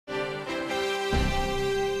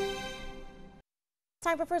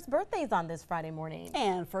time for first birthdays on this Friday morning.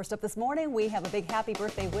 And first up this morning, we have a big happy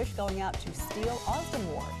birthday wish going out to Steele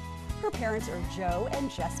Osdenward. Her parents are Joe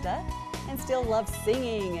and Jesta, and Steele loves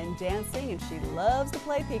singing and dancing, and she loves to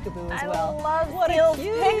play peekaboo as well. I love what Steele's a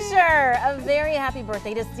cutie. picture. A very happy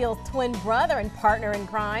birthday to Steele's twin brother and partner in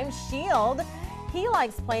crime, Shield. He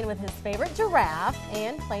likes playing with his favorite giraffe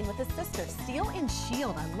and playing with his sister. Steele and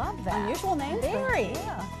Shield, I love that. Unusual names. Very.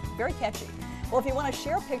 Yeah, very catchy. Well, if you want to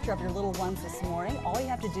share a picture of your little ones this morning, all you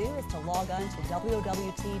have to do is to log on to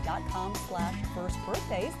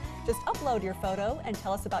WOWT.com/firstbirthdays. Just upload your photo and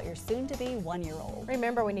tell us about your soon-to-be one-year-old.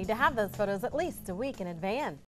 Remember, we need to have those photos at least a week in advance.